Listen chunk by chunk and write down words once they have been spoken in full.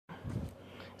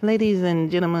Ladies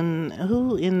and gentlemen,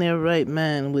 who in their right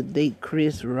mind would date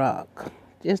Chris Rock?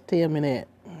 Just tell me that.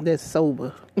 That's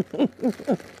sober.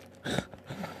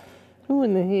 Who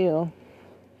in the hell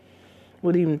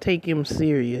would even take him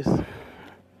serious?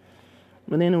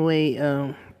 But anyway,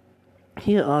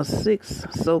 here are 6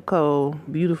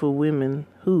 so-called beautiful women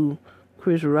who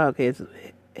Chris Rock has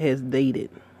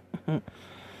dated.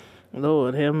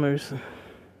 Lord have mercy.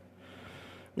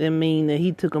 That mean that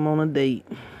he took them on a date.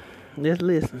 Let's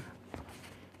listen.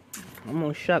 I'm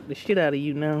gonna shock the shit out of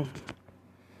you now.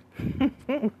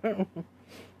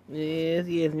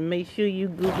 Yes, make sure you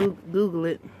Google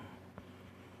it.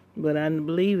 But I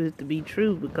believe it to be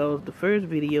true because the first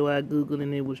video I Googled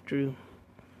and it was true.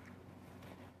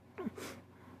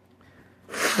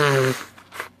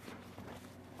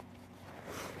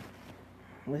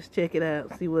 Let's check it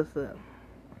out, see what's up.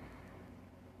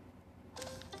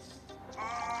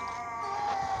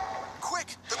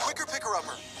 Quick, the quicker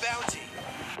picker-upper. Bounty.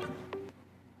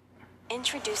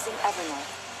 Introducing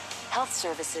Evernorth. Health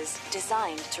services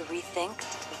designed to rethink,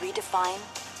 redefine,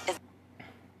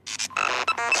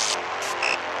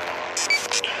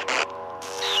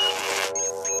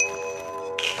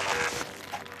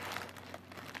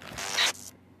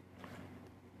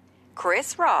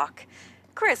 Chris Rock.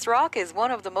 Chris Rock is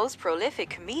one of the most prolific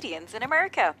comedians in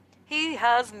America. He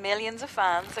has millions of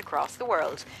fans across the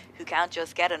world who can't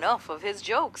just get enough of his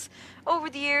jokes. Over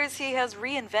the years, he has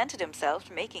reinvented himself,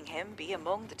 making him be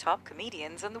among the top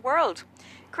comedians in the world.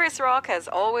 Chris Rock has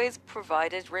always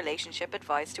provided relationship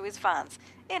advice to his fans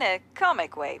in a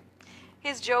comic way.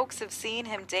 His jokes have seen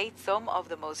him date some of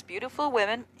the most beautiful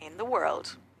women in the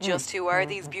world. Just who are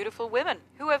these beautiful women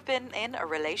who have been in a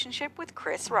relationship with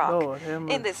Chris Rock?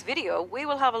 In this video, we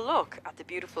will have a look at the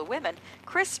beautiful women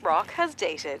Chris Rock has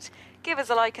dated. Give us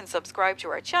a like and subscribe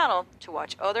to our channel to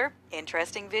watch other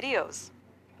interesting videos.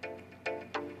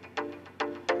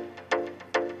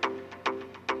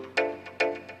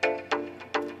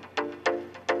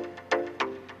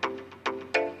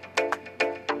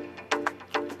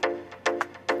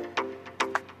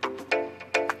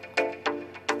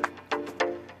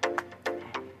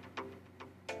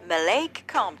 Malaik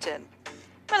Compton.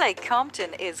 Malaik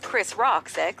Compton is Chris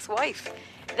Rock's ex-wife.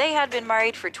 They had been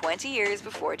married for 20 years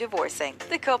before divorcing.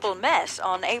 The couple met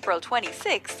on April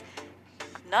 26,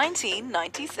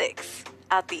 1996,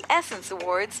 at the Essence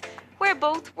Awards, where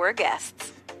both were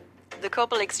guests. The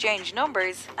couple exchanged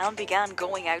numbers and began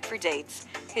going out for dates.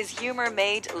 His humor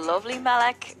made lovely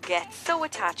Malaik get so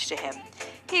attached to him.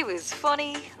 He was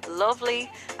funny,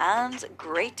 lovely, and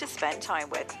great to spend time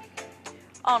with.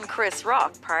 On Chris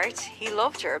Rock's part, he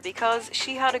loved her because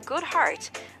she had a good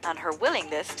heart and her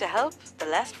willingness to help the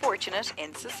less fortunate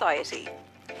in society.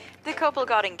 The couple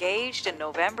got engaged in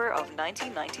November of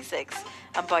 1996,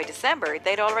 and by December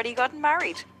they'd already gotten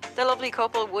married. The lovely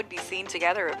couple would be seen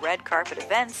together at red carpet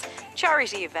events,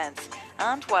 charity events,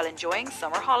 and while enjoying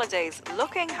summer holidays,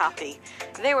 looking happy.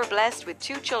 They were blessed with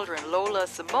 2 children, Lola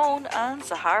Simone and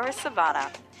Zahara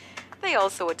Savannah. They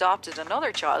also adopted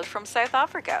another child from South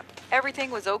Africa. Everything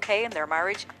was okay in their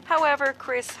marriage, however,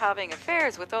 Chris having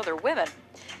affairs with other women.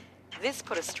 This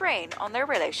put a strain on their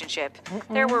relationship.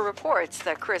 There were reports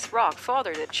that Chris Rock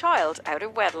fathered a child out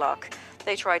of wedlock.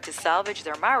 They tried to salvage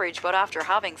their marriage, but after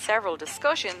having several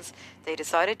discussions, they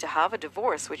decided to have a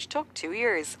divorce, which took 2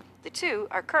 years. The two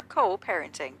are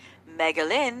co-parenting.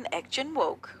 Megalyn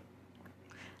Ekchenwok.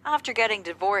 After getting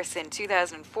divorced in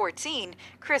 2014,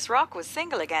 Chris Rock was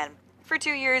single again. For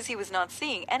 2 years, he was not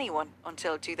seeing anyone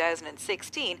until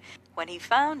 2016, when he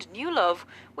found new love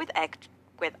with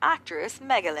actress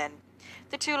Megalyn.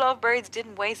 The two lovebirds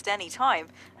didn't waste any time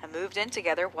and moved in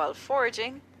together while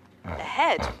forging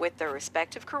ahead with their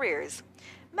respective careers.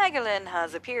 Megalyn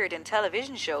has appeared in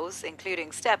television shows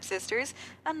including Stepsisters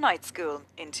and Night School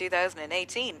in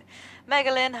 2018.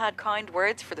 Megalyn had kind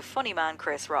words for the funny man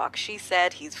Chris Rock. She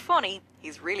said, "He's funny,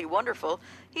 he's really wonderful,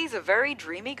 he's a very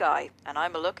dreamy guy, and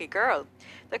I'm a lucky girl."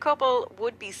 The couple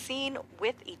would be seen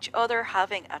with each other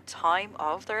having a time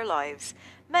of their lives.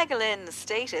 Megalyn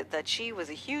stated that she was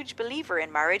a huge believer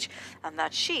in marriage and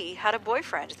that she had a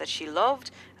boyfriend that she loved,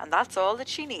 and that's all that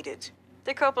she needed.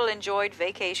 The couple enjoyed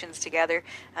vacations together,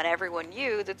 and everyone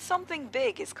knew that something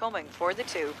big is coming for the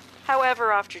two.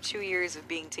 However, after 2 years of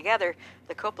being together,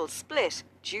 the couple split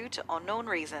due to unknown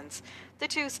reasons. The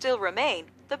two still remain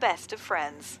the best of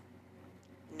friends.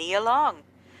 Nia Long.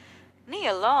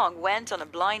 Nia Long went on a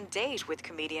blind date with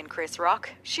comedian Chris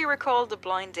Rock. She recalled the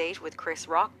blind date with Chris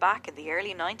Rock back in the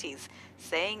early 90s,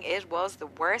 saying it was the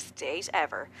worst date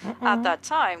ever. At that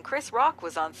time, Chris Rock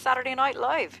was on Saturday Night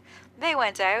Live. They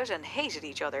went out and hated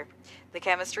each other. The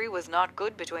chemistry was not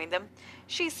good between them.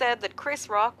 She said that Chris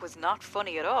Rock was not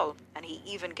funny at all, and he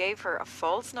even gave her a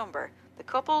false number. The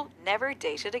couple never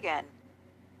dated again.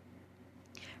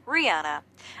 Rihanna.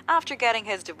 After getting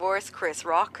his divorce, Chris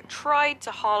Rock tried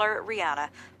to holler at Rihanna,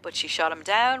 but she shut him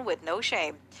down with no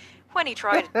shame. When he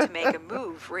tried to make a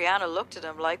move, Rihanna looked at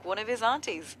him like one of his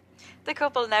aunties. The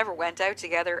couple never went out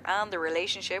together, and the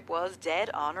relationship was dead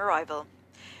on arrival.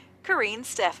 Karine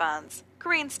Steffans.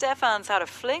 Karine Steffans had a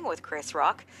fling with Chris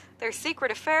Rock. Their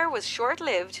secret affair was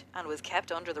short-lived and was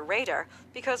kept under the radar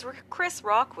because Chris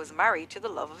Rock was married to the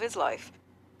love of his life.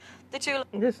 The two...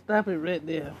 Just stop it right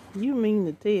there. You mean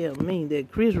to tell me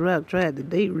that Chris Rock tried to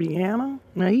date Rihanna?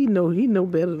 Now he know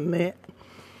better than that.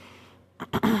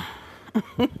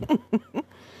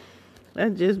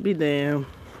 That just be damn.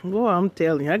 Boy, I'm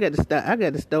telling you, I got to start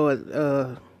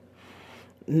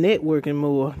networking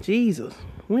more. Jesus.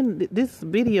 When this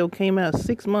video came out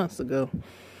 6 months ago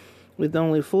with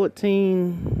only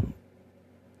 14K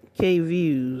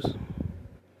views.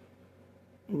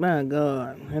 My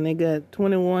God. And they got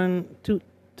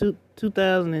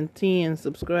 2010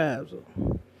 subscribers.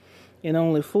 And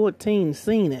only 14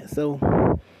 seen it. So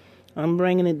I'm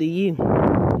bringing it to you.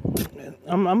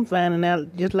 I'm finding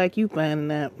out just like you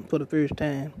finding out for the first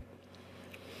time.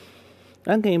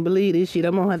 I can't believe this shit.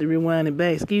 I'm gonna have to rewind it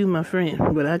back. Excuse my friend,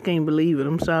 but I can't believe it.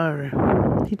 I'm sorry.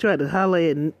 He tried to holler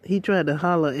at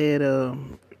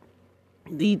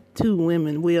these two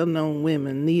women, well-known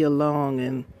women, Nia Long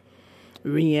and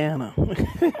Rihanna.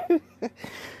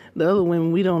 The other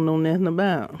women we don't know nothing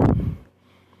about.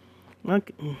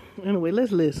 Okay. Anyway,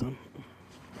 let's listen.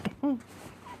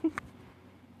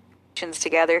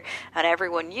 Together, and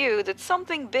everyone knew that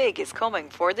something big is coming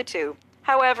for the two.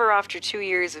 However, after 2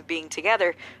 years of being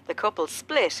together, the couple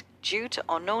split due to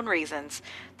unknown reasons.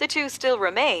 The two still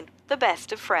remain the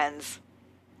best of friends.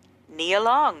 Nia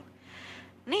Long.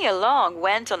 Nia Long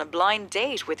went on a blind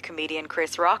date with comedian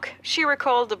Chris Rock. She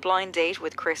recalled the blind date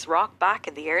with Chris Rock back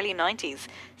in the early 90s,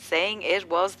 saying it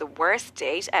was the worst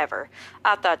date ever.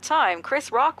 At that time,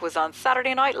 Chris Rock was on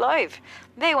Saturday Night Live.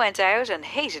 They went out and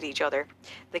hated each other.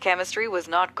 The chemistry was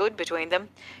not good between them.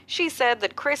 She said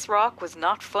that Chris Rock was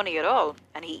not funny at all,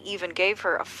 and he even gave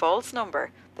her a false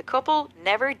number. The couple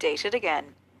never dated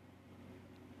again.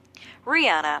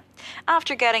 Rihanna.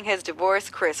 After getting his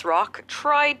divorce, Chris Rock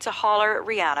tried to holler at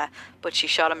Rihanna, but she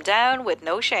shut him down with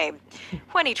no shame.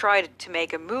 When he tried to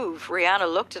make a move,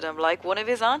 Rihanna looked at him like one of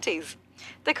his aunties.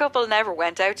 The couple never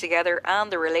went out together,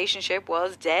 and the relationship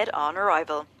was dead on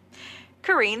arrival.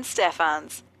 Karine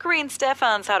Steffans. Karine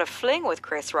Steffans had a fling with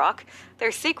Chris Rock.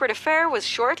 Their secret affair was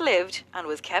short-lived and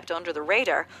was kept under the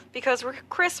radar because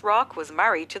Chris Rock was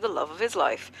married to the love of his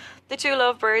life. The two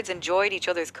lovebirds enjoyed each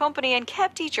other's company and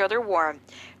kept each other warm.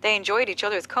 They enjoyed each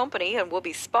other's company and would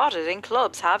be spotted in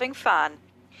clubs having fun.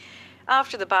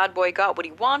 After the bad boy got what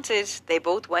he wanted, they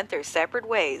both went their separate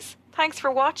ways. Thanks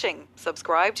for watching.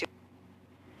 Subscribe to...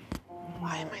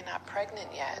 Why am I not pregnant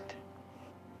yet?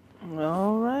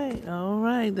 All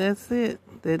right, that's it.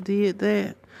 That did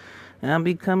that. I'll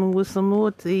be coming with some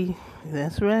more tea.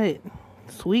 That's right.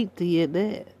 Sweet tea at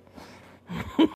that.